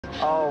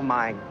Oh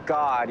my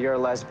God, you're a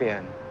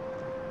lesbian.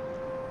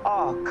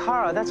 Oh,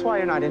 Kara, that's why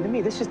you're not into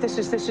me. This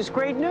is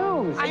great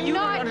news. I'm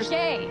not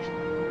gay.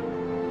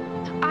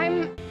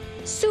 I'm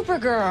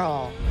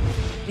Supergirl,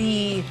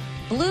 the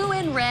blue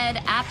and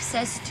red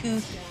abscess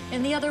tooth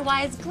and the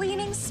otherwise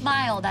gleaming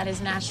smile that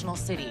is National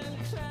City.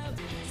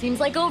 Seems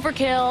like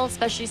overkill,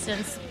 especially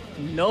since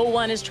no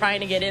one is trying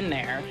to get in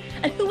there.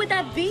 And who would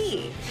that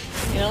be?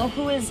 You know,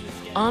 who is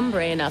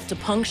ombre enough to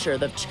puncture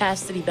the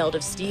chastity belt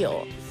of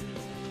steel?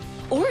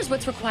 Or is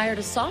what's required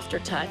a softer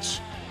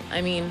touch?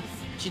 I mean,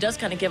 she does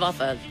kind of give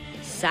off a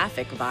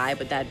sapphic vibe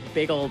with that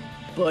big old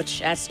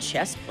butch-ass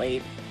chest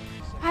plate.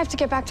 I have to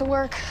get back to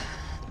work.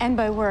 And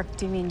by work,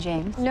 do you mean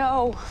James?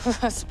 No,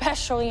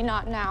 especially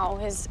not now.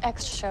 His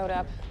ex showed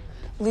up,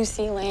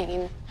 Lucy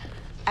Lane.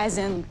 As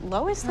in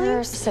Lois Lane?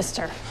 Her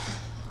sister.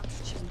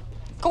 She's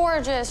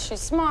gorgeous,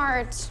 she's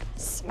smart,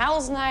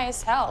 smells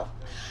nice. Hell,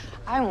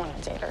 I want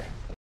to date her.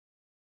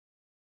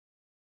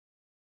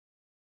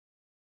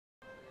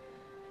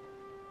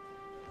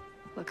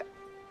 Look,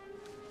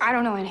 I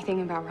don't know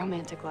anything about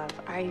romantic love.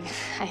 I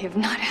have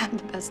not had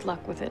the best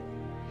luck with it.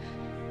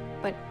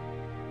 But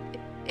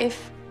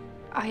if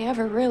I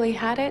ever really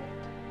had it,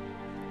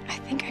 I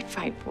think I'd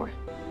fight for it.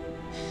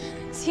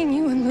 Seeing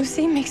you and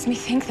Lucy makes me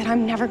think that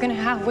I'm never gonna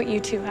have what you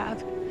two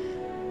have.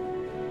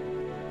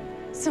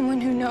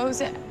 Someone who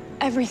knows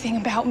everything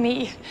about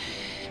me.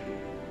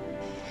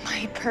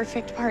 My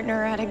perfect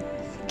partner at a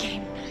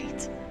game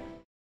night.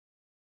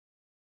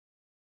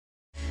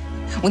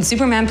 When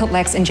Superman put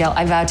Lex in jail,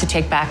 I vowed to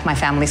take back my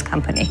family's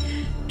company,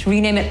 to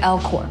rename it L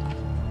Corp,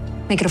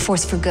 make it a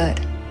force for good.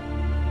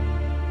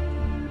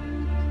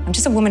 I'm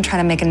just a woman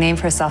trying to make a name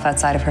for herself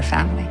outside of her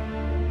family.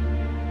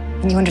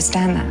 And you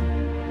understand that?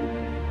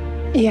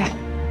 Yeah.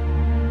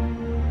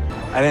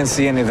 I didn't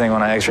see anything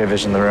when I x-ray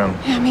visioned the room.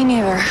 Yeah, me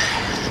neither.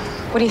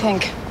 What do you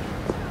think?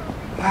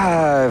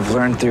 I've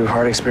learned through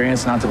hard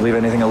experience not to believe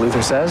anything a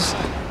Luther says.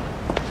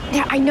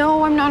 Yeah, I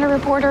know I'm not a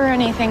reporter or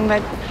anything,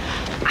 but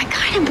I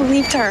kind of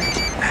believed her.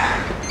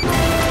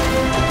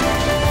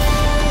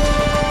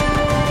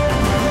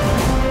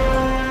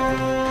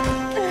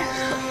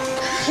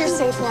 You're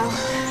safe now.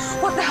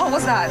 What the hell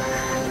was that?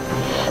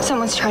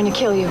 Someone's trying to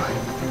kill you.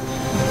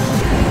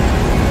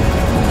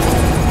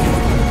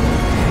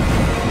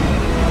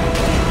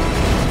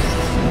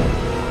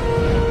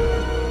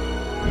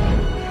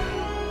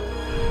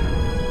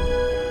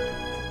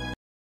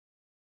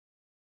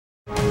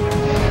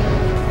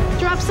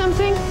 Drop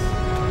something?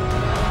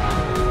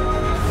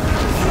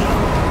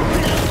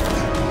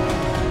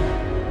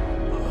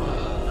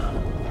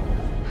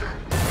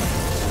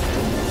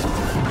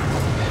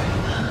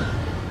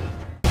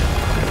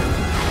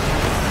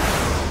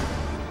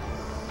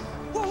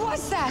 What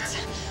was that?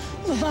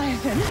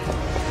 Leviathan.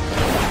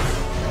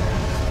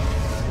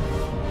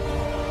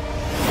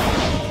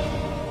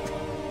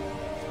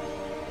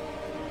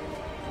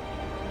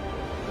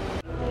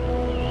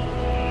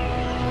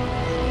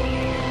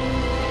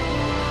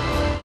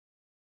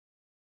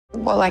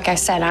 Well, like I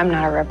said, I'm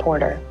not a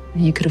reporter.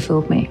 You could have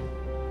fooled me.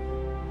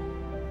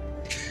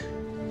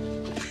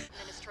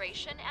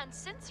 Administration, and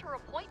since her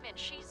appointment,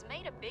 she's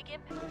made a big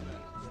impact.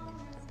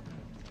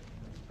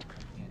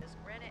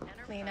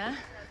 Lena.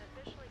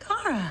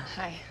 Kara.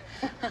 Hi.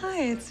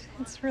 Hi,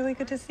 it's really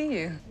good to see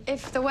you.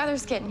 If the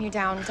weather's getting you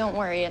down, don't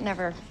worry, it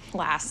never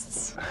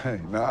lasts. Hey,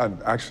 no,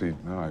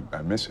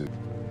 I miss it.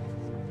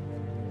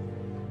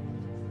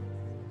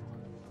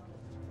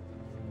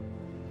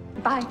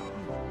 Bye.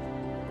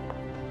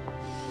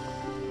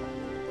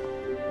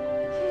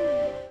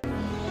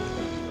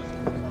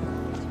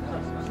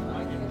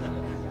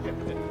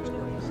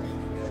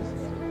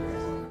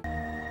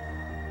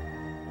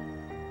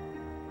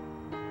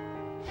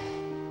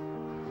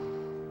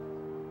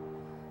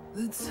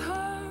 The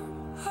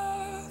time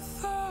I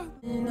thought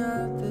and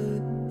I've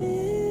been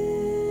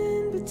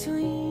in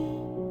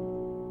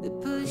between the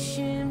push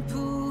and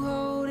pull,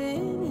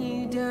 holding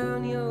you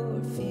down. You're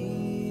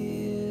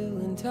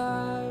feeling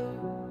tired.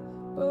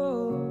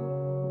 Oh,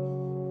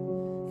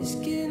 it's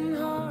getting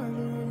harder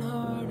and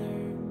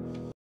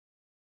harder.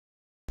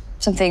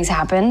 Some things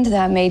happened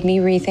that made me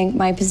rethink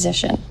my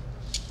position.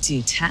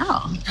 Do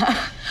tell.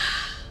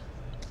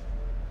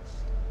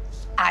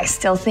 I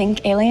still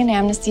think alien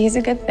amnesty is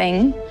a good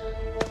thing,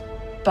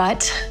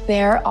 but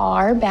there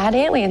are bad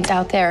aliens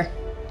out there.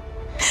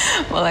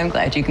 Well, I'm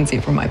glad you can see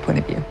it from my point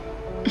of view.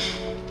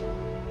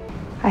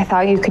 I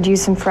thought you could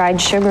use some fried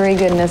sugary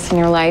goodness in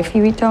your life.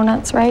 You eat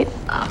donuts, right?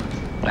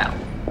 Well,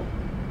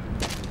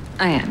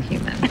 I am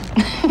human.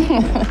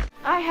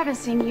 I haven't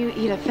seen you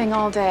eat a thing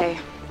all day.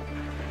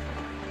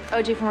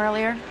 OG from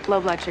earlier, low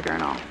blood sugar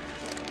and all.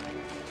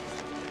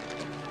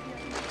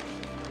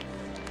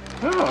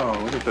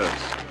 Oh, look at this.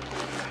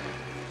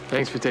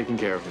 Thanks for taking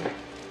care of me.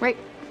 Right.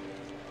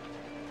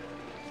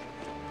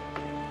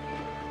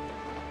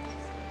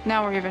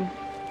 Now we're even.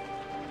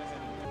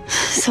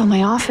 So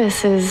my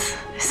office is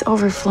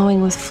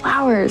overflowing with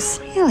flowers.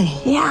 Really?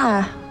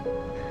 Yeah.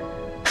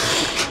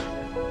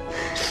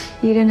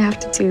 You didn't have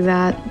to do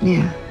that.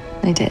 Yeah,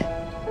 I did.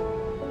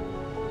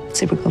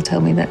 Supergirl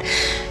told me that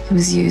it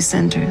was you who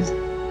sent her.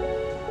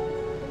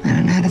 I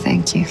don't know how to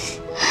thank you.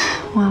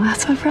 Well,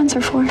 that's what friends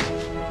are for.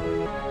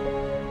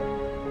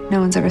 No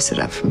one's ever stood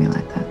up for me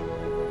like that.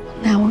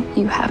 Now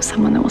you have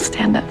someone that will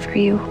stand up for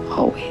you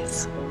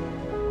always.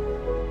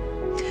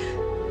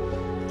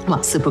 Well,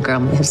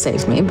 Supergirl may have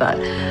saved me, but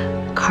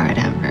Kara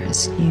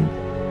Danvers, you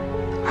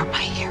are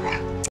my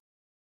hero.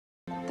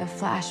 The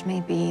Flash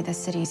may be the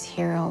city's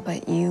hero,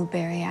 but you,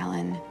 Barry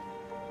Allen,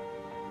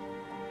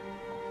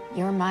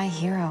 you're my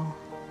hero.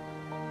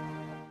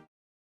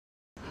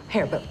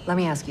 Here, but let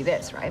me ask you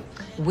this, right?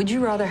 Would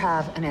you rather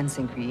have an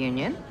NSYNC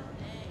reunion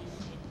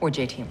or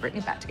JT and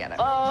Brittany back together?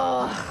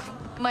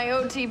 Oh, my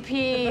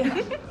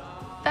OTP.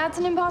 That's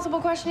an impossible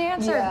question to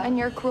answer, and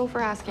you're cruel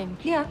for asking.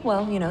 Yeah,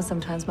 well, you know,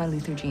 sometimes my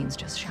Luther genes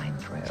just shine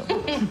through.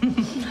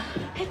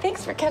 Hey,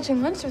 thanks for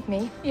catching lunch with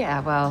me. Yeah,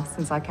 well,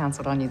 since I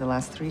canceled on you the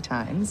last 3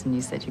 times and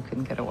you said you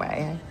couldn't get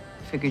away,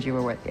 I figured you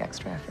were worth the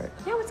extra effort.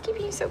 Yeah, what's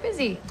keeping you so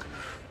busy?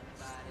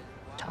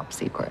 Top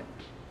secret.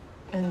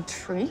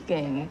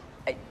 Intriguing.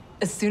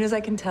 As soon as I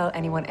can tell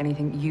anyone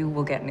anything, you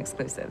will get an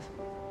exclusive.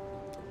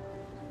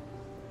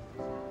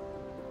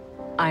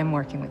 I'm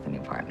working with a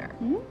new partner.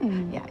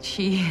 Yeah,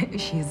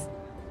 she's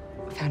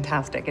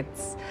fantastic.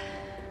 It's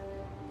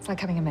like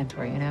having a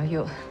mentor, you know?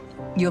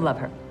 You'll love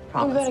her,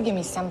 promise. You gotta give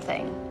me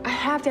something. I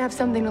have to have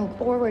something to look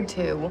forward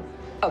to.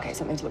 Okay,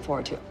 something to look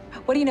forward to.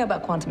 What do you know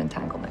about quantum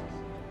entanglement?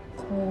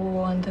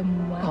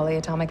 Quantum what?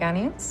 Polyatomic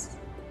anions?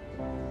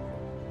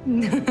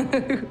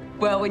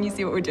 Well, when you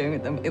see what we're doing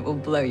with them, it will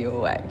blow you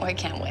away. Oh, I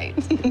can't wait.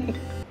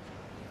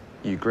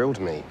 You grilled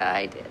me.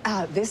 I did.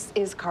 This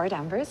is Kara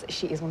Danvers.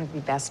 She is one of the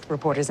best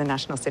reporters in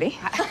National City.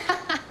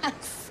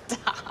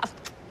 Stop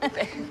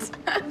it.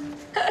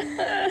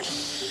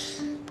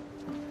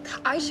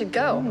 I should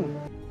go.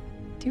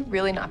 Do you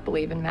really not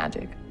believe in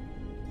magic?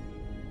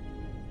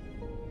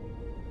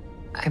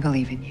 I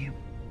believe in you.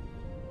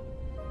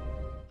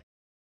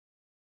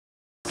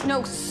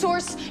 No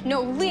source,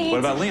 no lead. What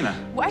about Lena?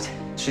 What?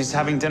 She's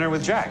having dinner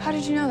with Jack. How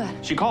did you know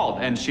that? She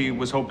called, and she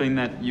was hoping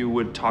that you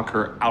would talk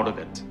her out of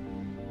it.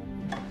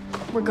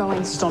 We're going. I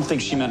just don't think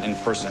she meant in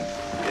person.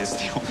 Is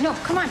the only... No,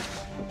 come on.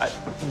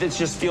 This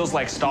just feels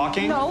like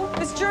stalking. No,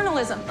 it's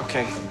journalism.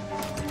 Okay.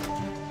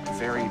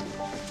 Very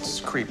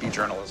creepy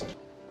journalism.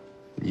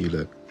 You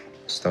look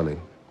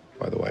stunning,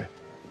 by the way.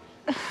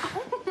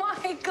 Oh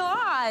my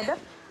God.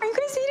 Are you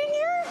guys eating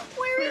here?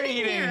 Why are we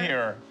eating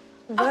here?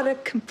 What a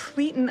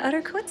complete and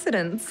utter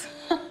coincidence.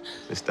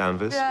 Miss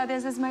Danvers? Yeah,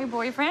 this is my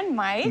boyfriend,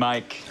 Mike.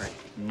 Mike.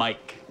 Mind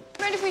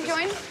if we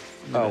join?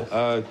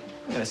 I'm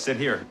gonna sit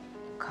here.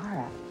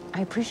 Kara, I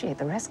appreciate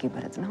the rescue,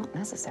 but it's not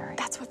necessary.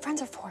 That's what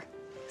friends are for.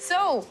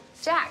 So,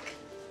 Jack,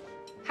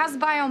 how's the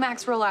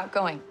Biomax rollout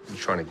going? You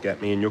trying to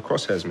get me in your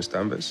crosshairs, Miss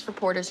Danvers?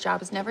 Reporter's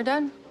job is never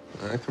done.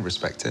 I can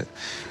respect it.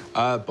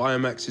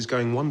 Biomax is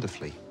going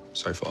wonderfully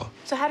so far.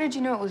 So how did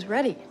you know it was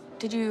ready?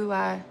 Did you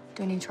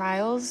do any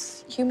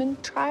trials, human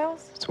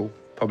trials? It's all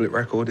public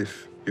record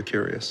if you're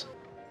curious.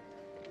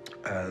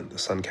 And the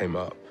sun came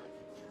up,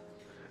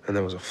 and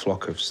there was a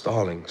flock of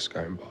starlings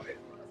going by.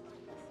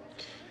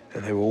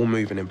 And they were all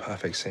moving in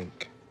perfect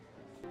sync.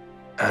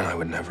 And I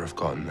would never have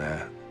gotten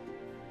there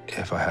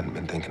if I hadn't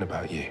been thinking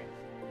about you.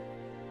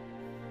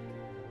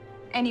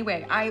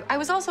 Anyway, I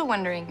was also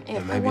wondering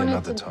if Maybe I wanted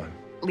another to... time.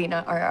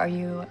 Lena, are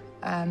you,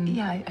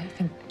 Yeah, I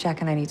think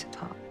Jack and I need to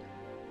talk.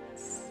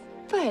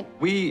 But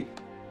We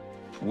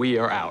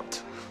are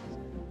out.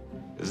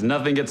 Because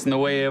nothing gets in the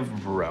way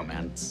of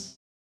romance.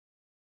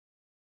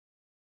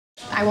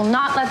 I will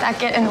not let that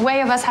get in the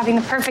way of us having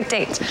the perfect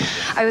date.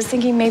 I was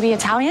thinking maybe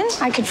Italian.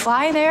 I could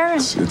fly there.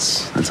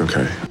 It's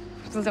okay.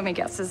 So let me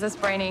guess, is this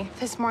Brainy?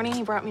 This morning,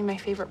 he brought me my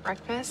favorite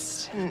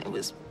breakfast, and it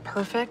was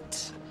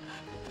perfect.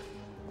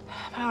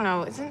 I don't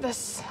know, isn't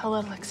this a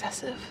little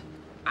excessive?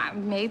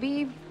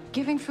 Maybe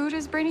giving food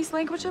is Brainy's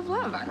language of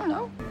love. I don't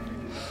know.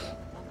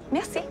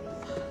 Merci.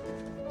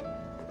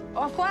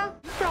 Au revoir.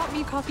 You brought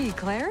me coffee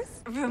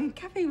eclairs from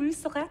Café Rue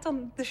Sorette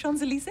on the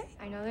Champs-Élysées?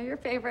 I know they're your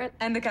favorite.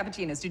 And the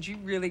cappuccinos. Did you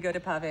really go to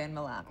Pave in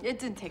Milan? It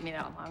didn't take me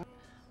that long.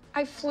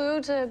 I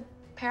flew to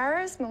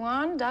Paris,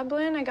 Milan,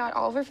 Dublin. I got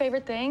all of her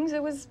favorite things.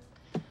 It was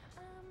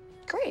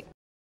great.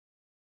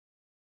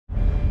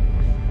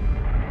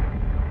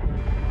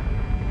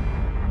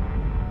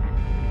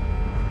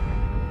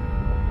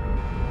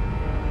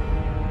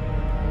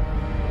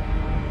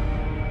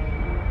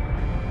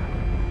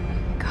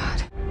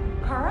 God.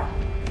 Kara?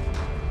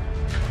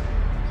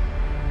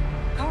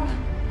 Kara?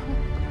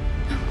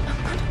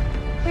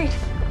 Wait.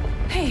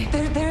 Hey,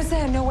 there's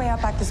no way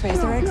out back this way.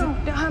 Is there exit?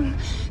 No,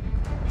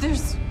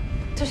 there's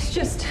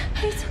just...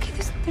 Hey, it's okay.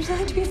 There's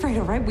nothing to be afraid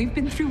of, right? We've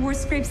been through worse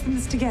scrapes than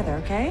this together,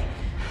 okay?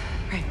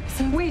 Right.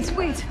 So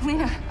Wait,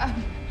 Lena.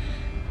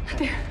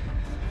 There.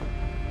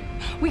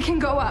 We can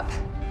go up.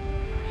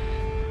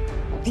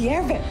 the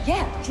air vent.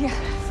 Yeah.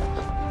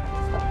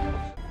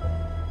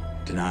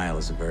 Denial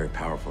is a very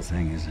powerful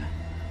thing, isn't it?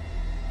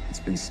 It's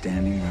been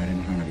standing right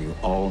in front of you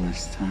all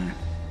this time.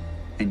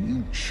 And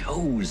you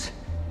chose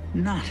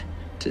not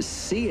to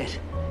see it.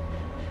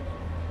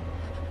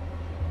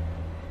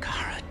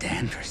 Kara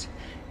Danvers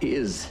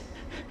is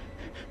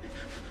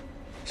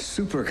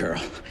Supergirl.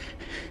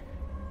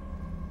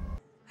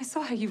 I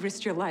saw how you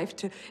risked your life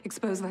to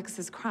expose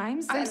Lex's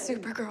crimes. I'm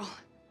Supergirl.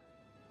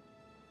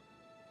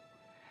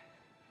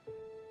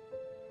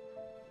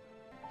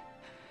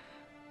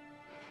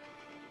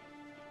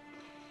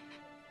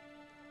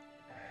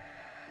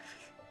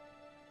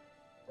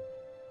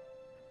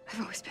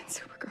 I've always been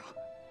Supergirl.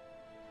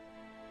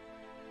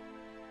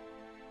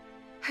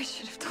 I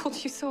should have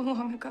told you so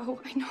long ago.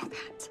 I know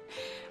that.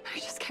 I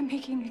just kept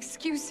making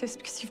excuses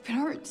because you've been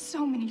hurt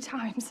so many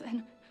times,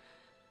 and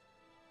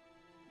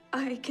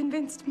I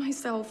convinced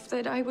myself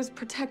that I was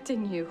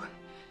protecting you.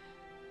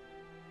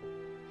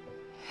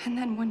 And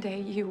then one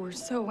day you were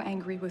so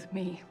angry with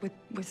me,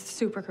 with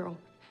Supergirl.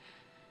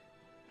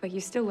 But you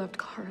still loved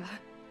Kara.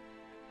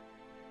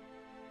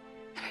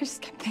 And I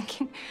just kept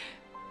thinking,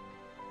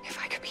 if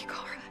I could be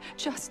Kara,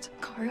 just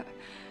Kara,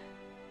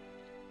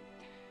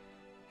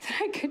 then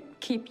I could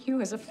keep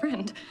you as a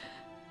friend.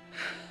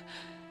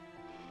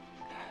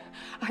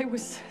 I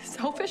was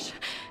selfish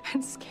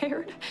and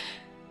scared,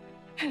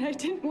 and I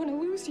didn't want to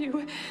lose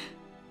you.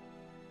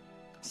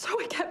 So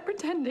I kept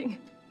pretending.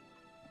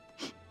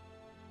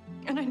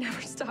 And I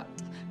never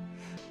stopped.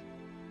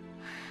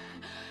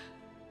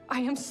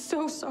 I am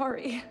so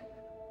sorry.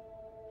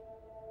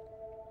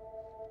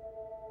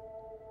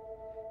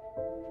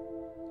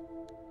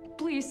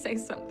 Please say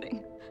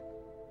something.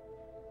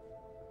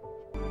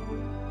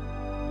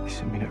 They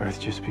sent me to Earth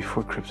just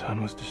before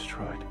Krypton was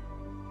destroyed.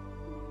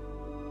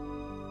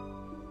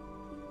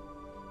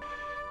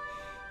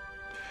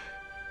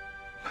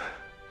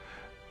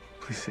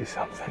 Please say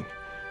something.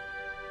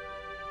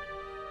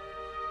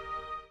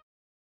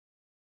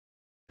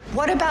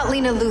 What about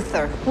Lena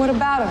Luthor? What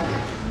about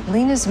her?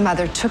 Lena's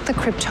mother took the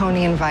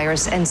Kryptonian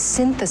virus and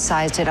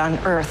synthesized it on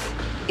Earth.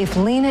 If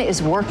Lena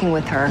is working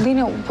with her...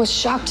 Lena was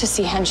shocked to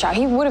see Henshaw.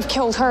 He would have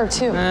killed her,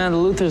 too. The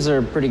Luthors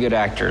are pretty good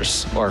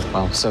actors, or,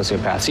 well,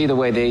 sociopaths. Either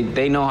way,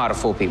 they know how to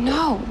fool people.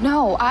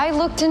 No. I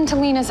looked into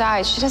Lena's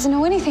eyes. She doesn't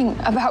know anything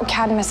about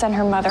Cadmus and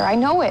her mother. I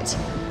know it.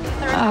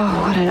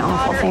 Oh, what an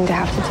awful thing to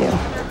have to do.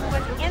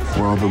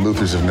 Well, the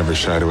Luthors have never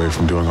shied away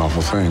from doing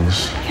awful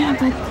things. Yeah,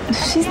 but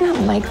she's not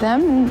like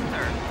them.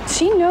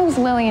 She knows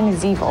Lillian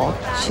is evil.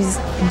 She's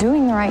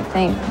doing the right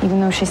thing,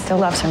 even though she still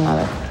loves her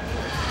mother.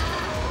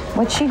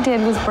 What she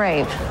did was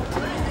brave.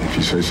 If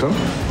you say so.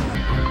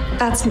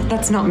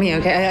 That's not me,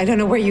 okay? I don't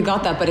know where you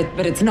got that,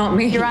 but it's not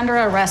me. You're under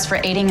arrest for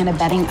aiding and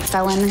abetting a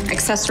felon,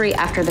 accessory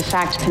after the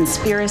fact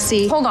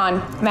conspiracy. Hold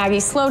on, Maggie,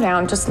 slow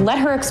down. Just let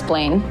her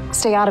explain.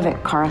 Stay out of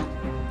it, Kara.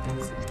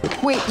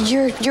 Wait,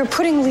 you're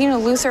putting Lena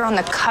Luthor on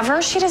the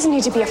cover? She doesn't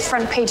need to be a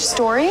front page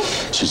story.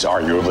 She's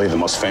arguably the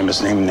most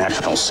famous name in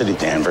National City,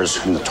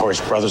 Danvers.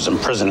 Notorious brothers in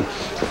prison.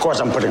 Of course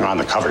I'm putting her on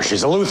the cover.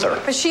 She's a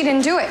Luthor. But she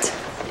didn't do it.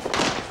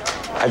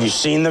 Have you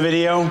seen the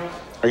video? Or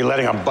are you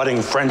letting a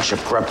budding friendship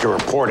corrupt your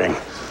reporting?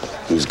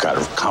 He's got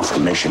a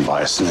confirmation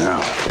bias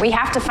now. We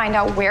have to find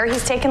out where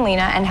he's taken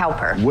Lena and help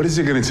her. What is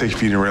it going to take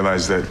for you to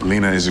realize that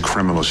Lena is a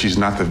criminal? She's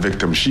not the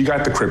victim. She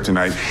got the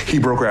kryptonite. He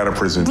broke her out of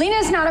prison.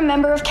 Lena's not a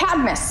member of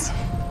Cadmus.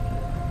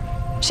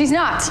 She's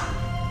not.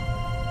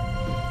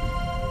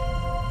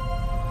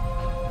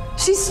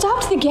 She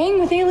stopped the gang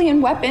with alien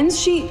weapons.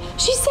 She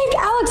saved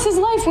Alex's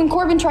life when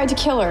Corbin tried to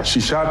kill her. She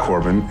shot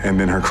Corbin, and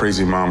then her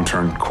crazy mom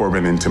turned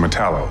Corbin into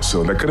Metallo.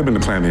 So that could have been the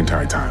plan the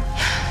entire time.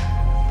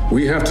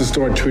 We have to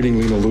start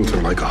treating Lena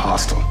Luthor like a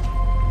hostile.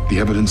 The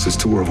evidence is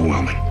too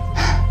overwhelming.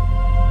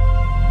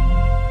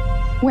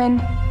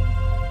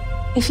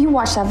 If you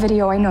watch that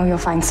video, I know you'll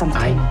find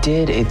something. I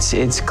did.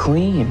 It's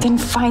clean. Then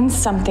find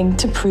something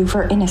to prove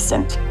her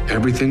innocent.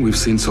 Everything we've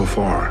seen so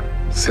far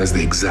says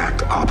the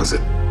exact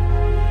opposite.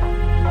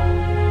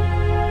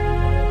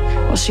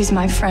 Well, she's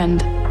my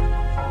friend,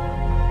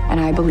 and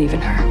I believe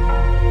in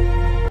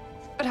her.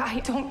 But I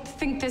don't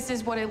think this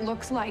is what it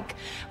looks like.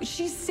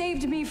 She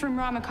saved me from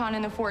Ramakan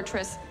in the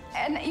fortress,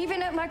 and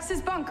even at Lex's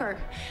bunker.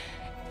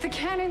 The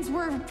cannons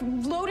were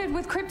loaded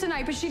with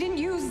kryptonite, but she didn't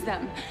use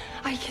them.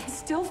 I can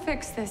still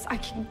fix this. I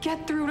can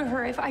get through to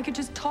her if I could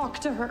just talk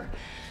to her.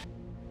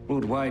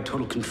 Worldwide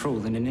total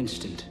control in an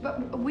instant.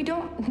 But we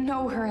don't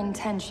know her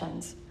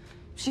intentions.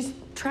 She's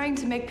trying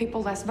to make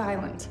people less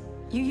violent.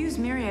 You use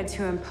Myriad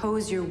to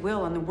impose your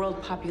will on the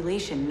world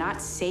population,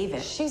 not save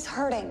it. She's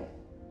hurting.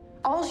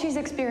 All she's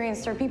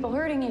experienced are people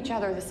hurting each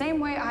other the same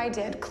way I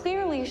did.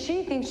 Clearly,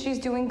 she thinks she's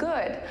doing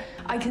good.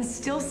 I can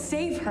still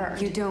save her.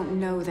 You don't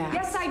know that.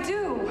 Yes, I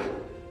do.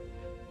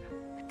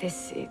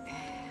 This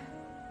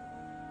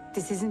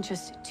isn't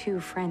just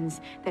two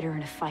friends that are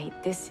in a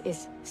fight. This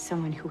is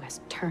someone who has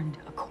turned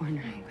a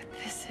corner. But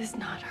this is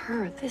not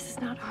her. This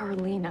is not our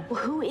Lena. Well,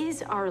 who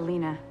is our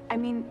Lena? I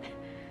mean,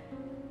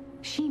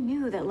 she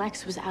knew that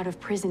Lex was out of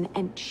prison,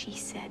 and she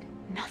said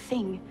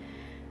nothing.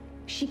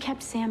 She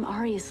kept Sam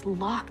Arias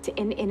locked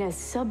in a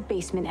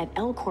sub-basement at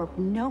L Corp,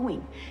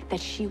 knowing that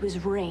she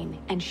was Rain,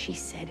 and she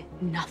said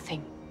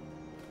nothing.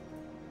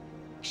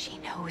 She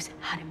knows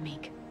how to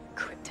make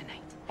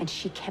kryptonite, and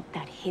she kept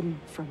that hidden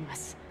from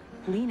us.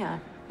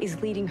 Lena is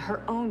leading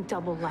her own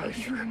double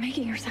life. You were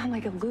making her sound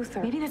like a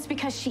Luthor. Maybe that's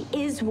because she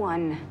is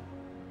one.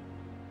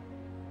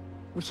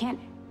 We can't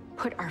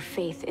put our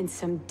faith in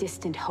some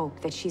distant hope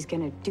that she's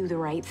gonna do the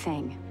right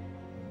thing.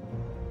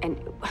 And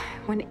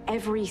when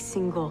every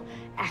single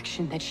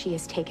action that she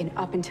has taken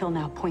up until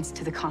now points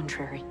to the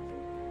contrary.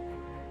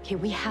 Okay,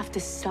 we have to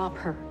stop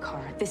her,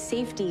 Kara. The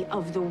safety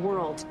of the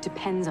world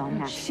depends on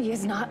that. She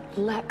is not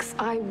Lex.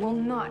 I will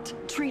not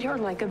treat her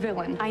like a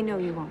villain. I know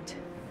you won't.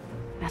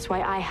 That's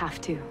why I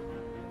have to.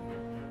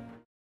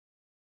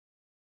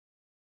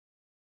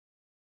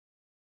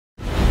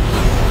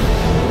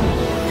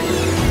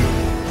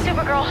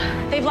 Supergirl,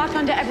 they've locked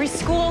onto every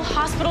school,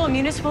 hospital, and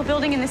municipal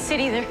building in the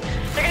city. They're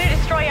gonna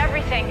destroy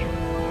everything.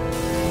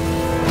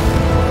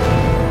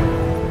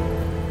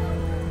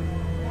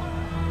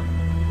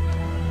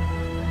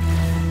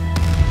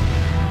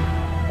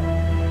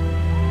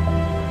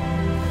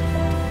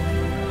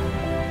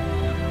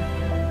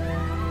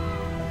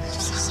 I'm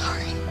so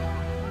sorry.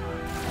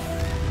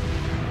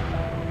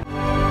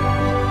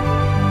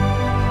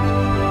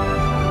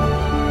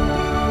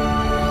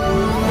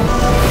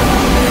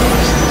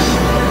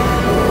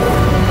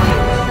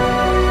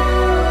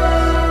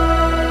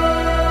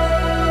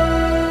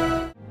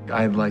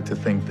 I'd like to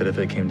think that if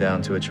it came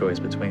down to a choice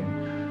between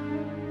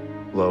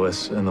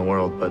Lois and the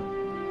world, but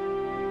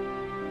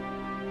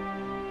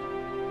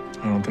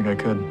I don't think I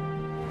could.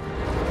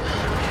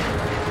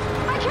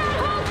 I can't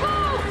hold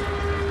both!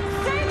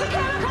 Save the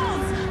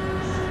chemicals!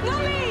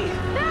 Not me!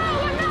 No,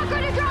 I'm not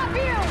gonna drop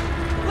you!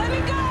 Let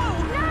me go!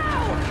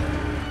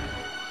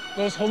 No!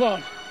 Lois, hold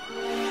on.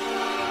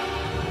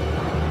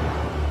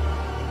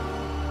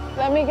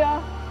 Let me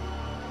go.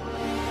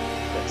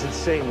 That's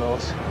insane,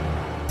 Lois.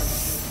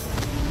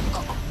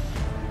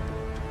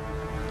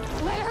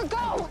 Let her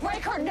go!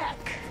 Break her neck!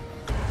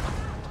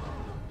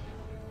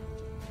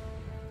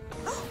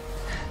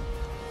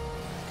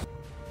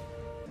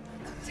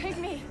 Take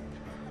me.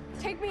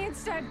 Take me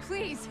instead,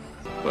 please.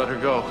 Let her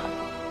go.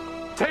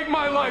 Take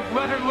my life,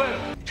 let her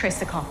live. Trace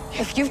the call.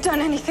 If you've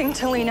done anything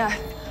to Lena,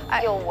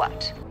 You'll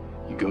what?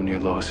 You go near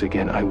Lois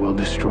again, I will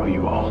destroy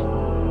you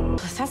all.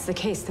 If that's the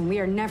case, then we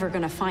are never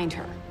gonna find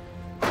her.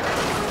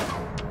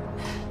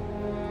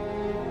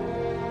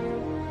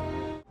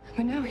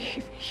 But now,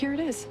 here it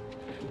is.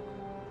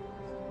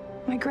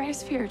 My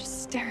greatest fear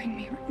just staring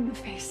me right in the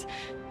face.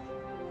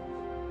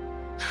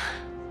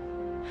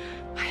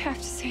 I have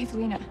to save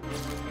Lena.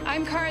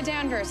 I'm Kara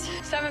Danvers.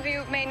 Some of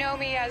you may know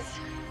me as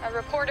a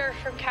reporter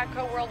from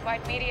Catco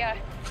Worldwide Media.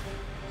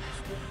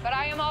 But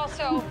I am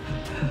also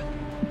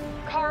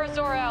Kara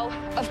Zor-El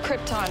of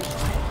Krypton.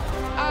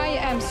 I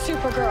am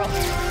Supergirl.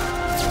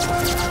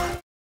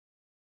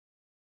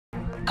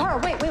 Kara,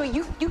 wait.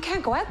 You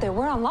can't go out there.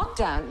 We're on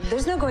lockdown.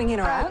 There's no going in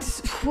or out.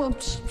 Well,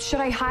 should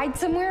I hide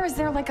somewhere? Is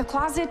there like a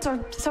closet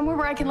or somewhere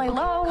where I can lay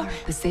low? Kara,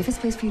 the safest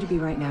place for you to be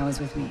right now is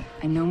with me.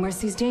 I know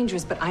Mercy's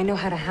dangerous, but I know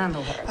how to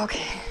handle her.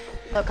 Okay.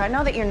 Look, I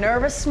know that you're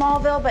nervous,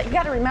 Smallville, but you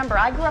gotta remember,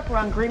 I grew up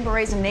around Green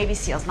Berets and Navy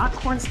SEALs, not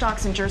corn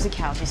stalks and Jersey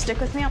cows. You stick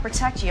with me, I'll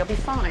protect you. You'll be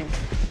fine.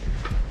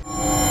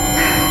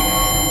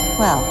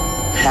 Well,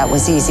 that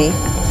was easy.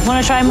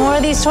 Wanna try more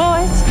of these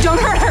toys? Don't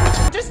hurt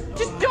her! Just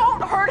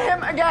don't hurt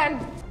him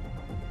again!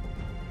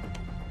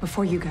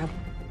 Before you go,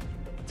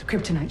 it's a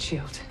kryptonite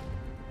shield.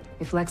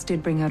 If Lex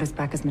did bring out his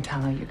back as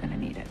Metallo, you're gonna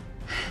need it.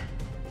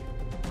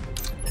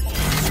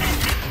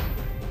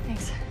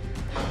 Thanks.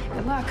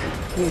 Good luck.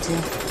 You too.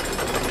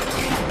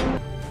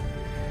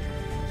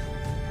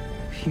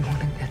 If you want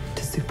to get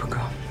to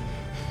Supergirl,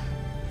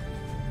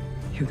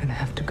 you're gonna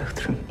have to go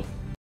through me.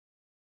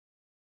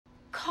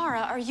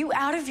 Kara, are you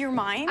out of your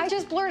mind? I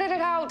just blurted it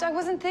out. I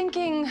wasn't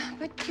thinking.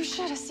 But you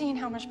should have seen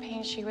how much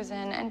pain she was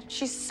in. And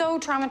she's so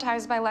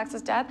traumatized by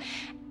Lex's death.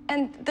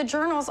 And the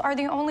journals are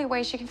the only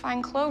way she can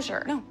find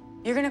closure. No,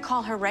 you're gonna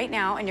call her right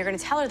now and you're gonna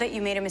tell her that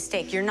you made a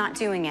mistake. You're not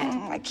doing it.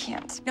 I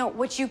can't. No,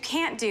 what you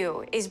can't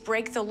do is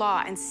break the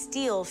law and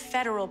steal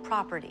federal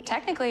property.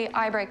 Technically,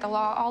 I break the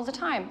law all the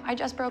time. I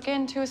just broke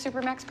into a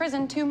Supermax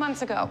prison 2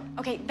 months ago.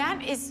 Okay,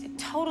 that is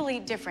totally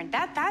different.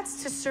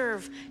 That's to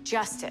serve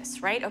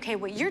justice, right? Okay,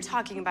 what you're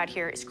talking about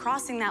here is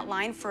crossing that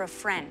line for a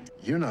friend.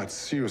 You're not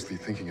seriously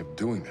thinking of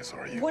doing this,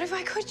 are you? What if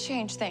I could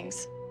change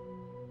things?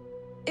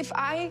 If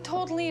I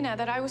told Lena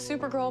that I was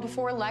Supergirl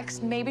before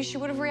Lex, maybe she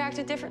would have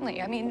reacted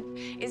differently. I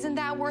mean, isn't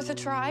that worth a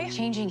try?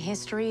 Changing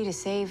history to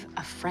save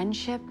a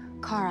friendship?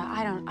 Kara,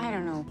 I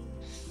don't know.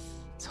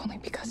 It's only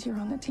because you're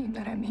on the team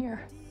that I'm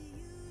here.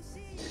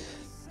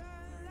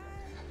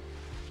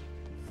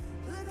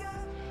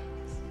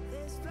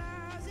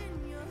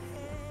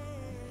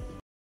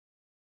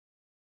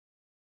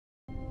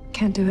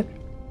 Can't do it.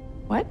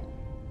 What?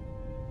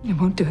 I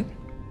won't do it.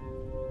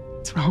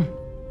 It's wrong.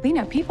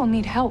 Lena, people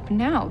need help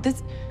now.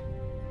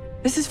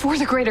 This is for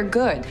the greater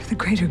good. For the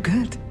greater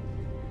good?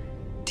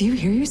 Do you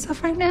hear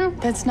yourself right now?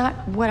 That's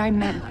not what I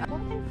meant.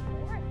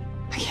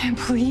 I can't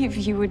believe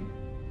you would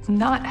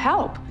not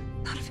help.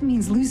 Not if it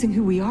means losing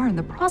who we are in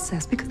the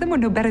process, because then we're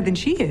no better than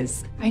she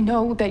is. I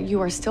know that you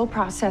are still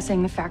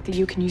processing the fact that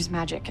you can use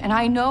magic. And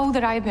I know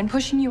that I have been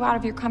pushing you out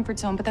of your comfort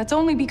zone, but that's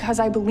only because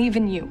I believe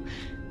in you.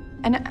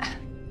 And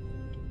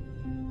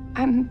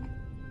I'm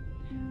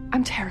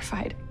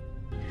terrified.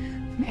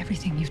 From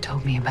everything you've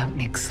told me about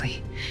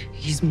Nixley,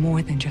 he's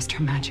more than just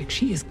her magic.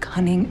 She is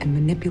cunning and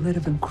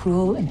manipulative and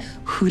cruel, and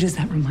who does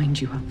that remind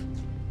you of?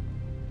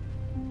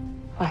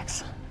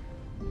 Lex.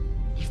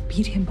 You've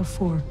beat him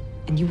before,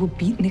 and you will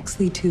beat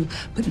Nixley too,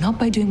 but not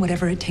by doing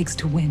whatever it takes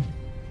to win.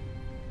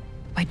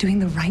 By doing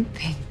the right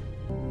thing.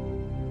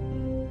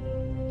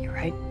 You're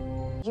right.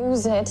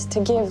 Use it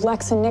to give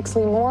Lex and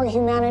Nixley more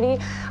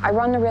humanity, I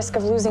run the risk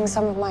of losing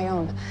some of my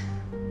own.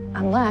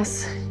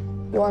 Unless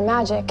your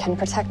magic can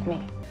protect me.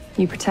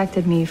 You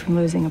protected me from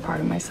losing a part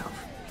of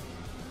myself.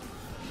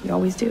 You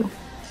always do.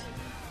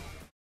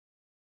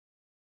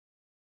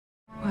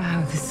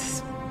 Wow, this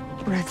is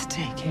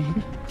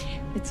breathtaking.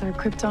 It's our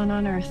Krypton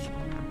on Earth.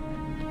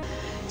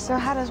 So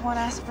how does one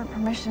ask for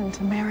permission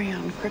to marry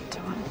on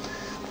Krypton?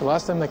 The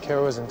last time that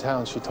Kara was in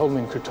town, she told me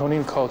in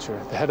Kryptonian culture,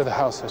 the head of the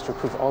house has to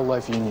approve all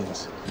life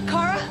unions.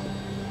 Kara?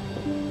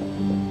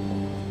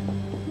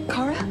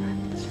 Kara?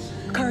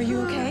 Kara, you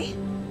okay?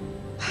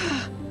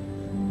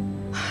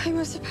 I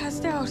must have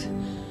passed out.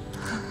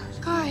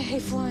 God, I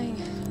hate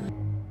flying.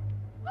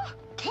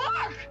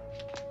 Clark!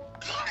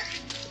 Clark!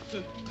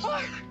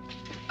 Clark!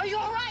 Are you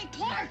all right,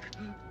 Clark?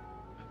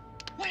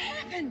 What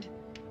happened?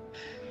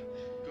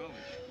 Golly,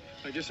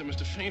 I guess I must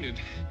have fainted.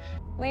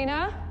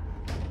 Lena?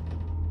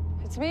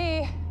 It's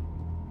me.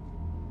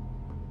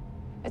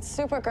 It's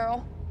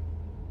Supergirl.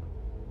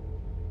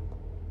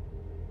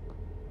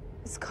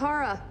 It's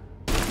Kara.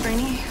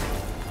 Brainy,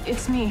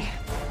 it's me.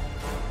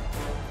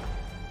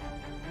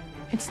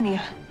 It's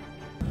Nia.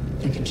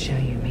 I can show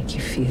you, make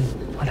you feel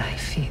what I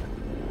feel.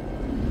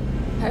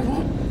 I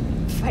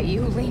won't fight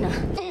you, Lena.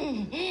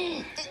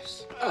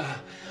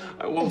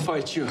 I won't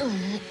fight you.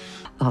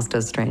 Loss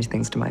does strange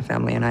things to my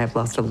family, and I have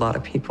lost a lot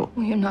of people.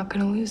 Well, you're not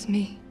gonna lose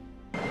me.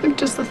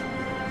 Just the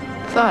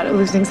thought of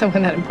losing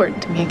someone that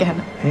important to me again.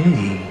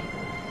 Hey,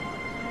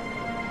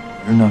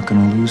 you're not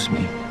gonna lose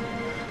me.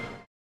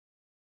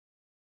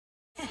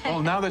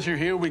 Well, now that you're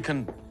here, we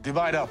can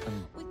divide up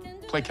and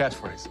play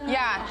catchphrase.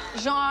 Yeah,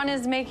 Jean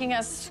is making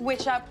us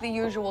switch up the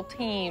usual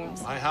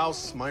teams. My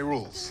house, my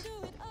rules.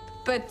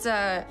 But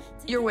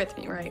you're with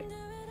me, right?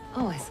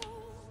 Always.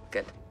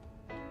 Good.